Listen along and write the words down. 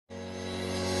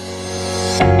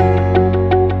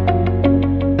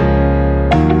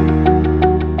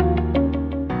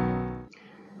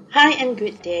and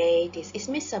good day. This is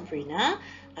Miss Sabrina.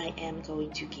 I am going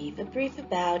to give a brief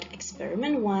about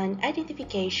Experiment 1,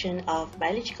 Identification of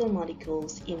Biological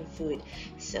Molecules in Food.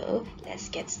 So let's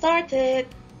get started.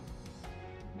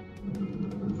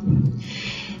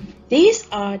 These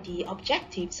are the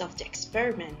objectives of the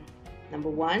experiment. Number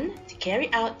 1, to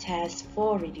carry out tests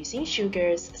for reducing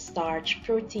sugars, starch,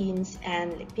 proteins,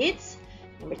 and lipids.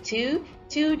 Number 2,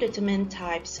 to determine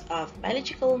types of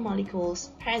biological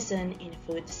molecules present in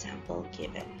food sample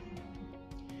given.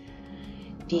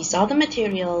 These are the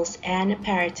materials and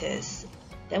apparatus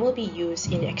that will be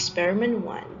used in Experiment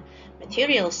 1.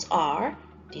 Materials are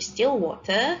distilled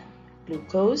water,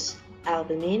 glucose,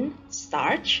 albumin,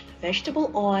 starch,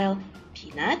 vegetable oil,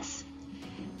 peanuts,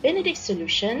 Benedict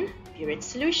solution, Burette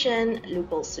solution,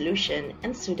 Lupol solution,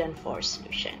 and Sudan 4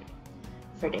 solution.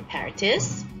 For the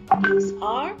apparatus, these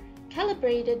are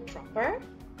calibrated dropper,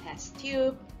 test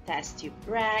tube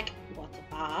rack, water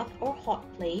bath or hot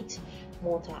plate,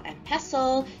 mortar and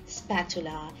pestle,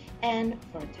 spatula, and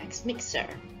vortex mixer.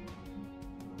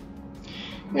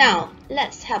 Now,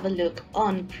 let's have a look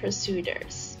on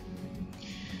procedures.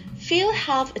 Fill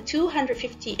half a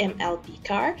 250 ml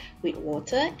beaker with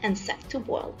water and set to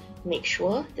boil. Make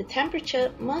sure the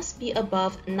temperature must be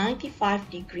above 95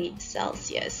 degrees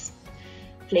Celsius.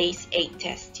 Place 8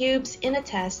 test tubes in a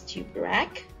test tube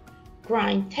rack.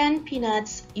 Grind 10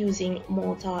 peanuts using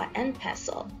mortar and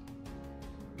pestle.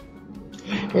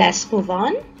 Let's move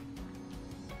on.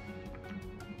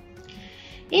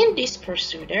 In this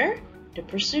procedure, the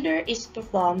procedure is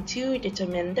performed to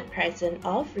determine the presence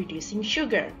of reducing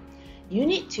sugar. You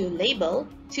need to label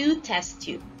 2 test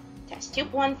tubes. Test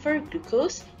tube 1 for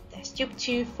glucose, test tube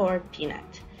 2 for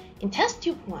peanut. In test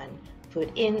tube 1, put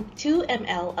in 2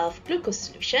 ml of glucose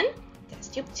solution.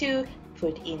 Test tube 2,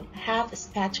 put in half a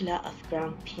spatula of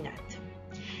ground peanut.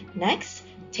 Next,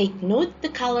 take note the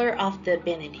color of the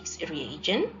Benedict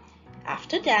reagent.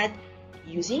 After that,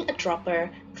 using a dropper,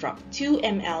 drop 2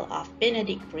 ml of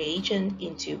Benedict reagent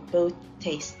into both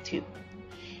test tubes.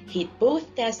 Heat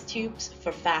both test tubes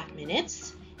for 5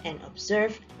 minutes and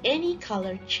observe any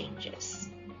color changes.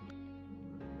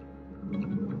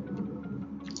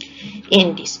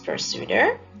 In this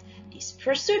procedure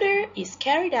is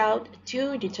carried out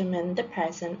to determine the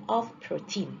presence of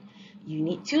protein. You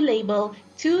need to label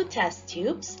 2 test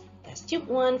tubes, test tube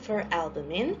 1 for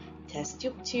albumin, test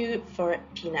tube 2 for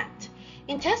peanut.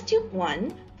 In test tube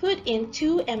 1, put in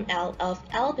 2 ml of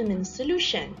albumin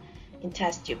solution. In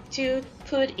test tube 2,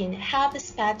 put in half a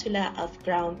spatula of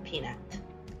ground peanut.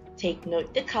 Take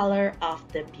note the color of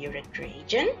the Burette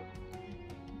reagent.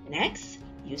 Next,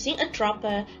 using a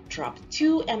dropper, drop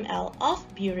 2 ml of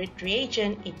Burette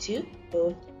reagent into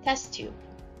both test tubes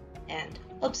and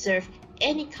observe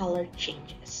any color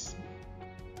changes.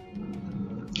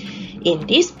 In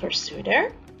this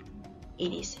procedure,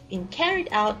 it is being carried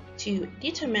out to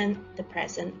determine the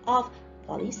presence of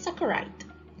polysaccharide.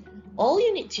 All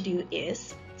you need to do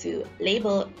is to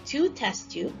label 2 test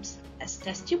tubes as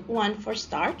test tube 1 for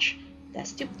starch,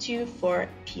 test tube 2 for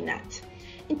peanut.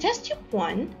 In test tube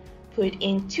 1, put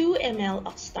in 2 ml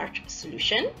of starch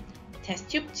solution. Test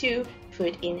tube 2,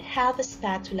 put in half a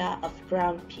spatula of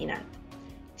ground peanut.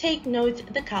 Take note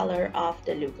the color of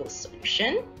the glucose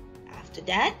solution. After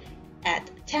that,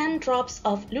 add 10 drops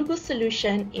of glucose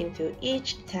solution into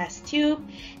each test tube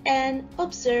and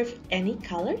observe any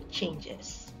color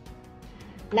changes.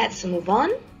 Let's move on.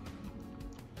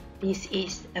 This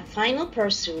is a final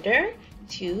procedure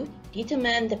to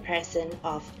determine the presence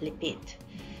of lipid.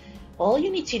 All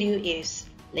you need to do is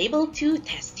label 2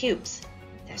 test tubes.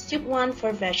 Test tube 1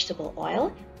 for vegetable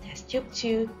oil, test tube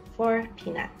 2 for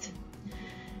peanut.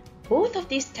 Both of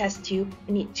these test tubes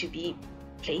need to be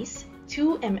placed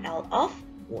 2 ml of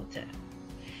water.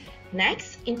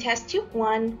 Next, in test tube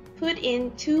 1, put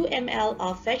in 2 ml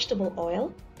of vegetable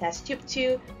oil. Test tube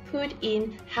 2, put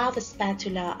in half a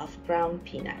spatula of ground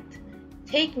peanut.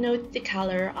 Take note the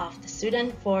color of the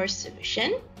Sudan 4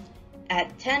 solution.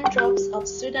 Add 10 drops of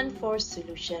Sudan 4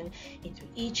 solution into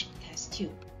each test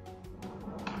tube.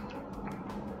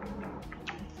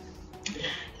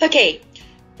 Okay,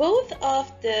 both of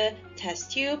the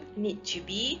test tubes need to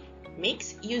be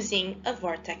mixed using a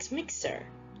vortex mixer.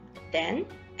 Then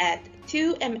add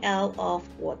 2 ml of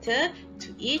water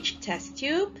to each test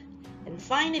tube. And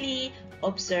finally,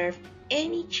 observe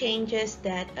any changes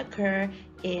that occur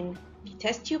in the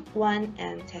test tube 1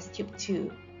 and test tube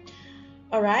 2.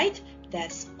 Alright,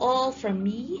 that's all from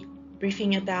me,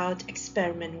 briefing about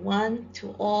Experiment 1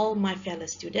 to all my fellow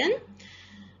students.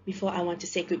 Before I want to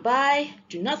say goodbye,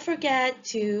 do not forget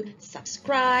to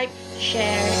subscribe,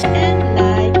 share, and like.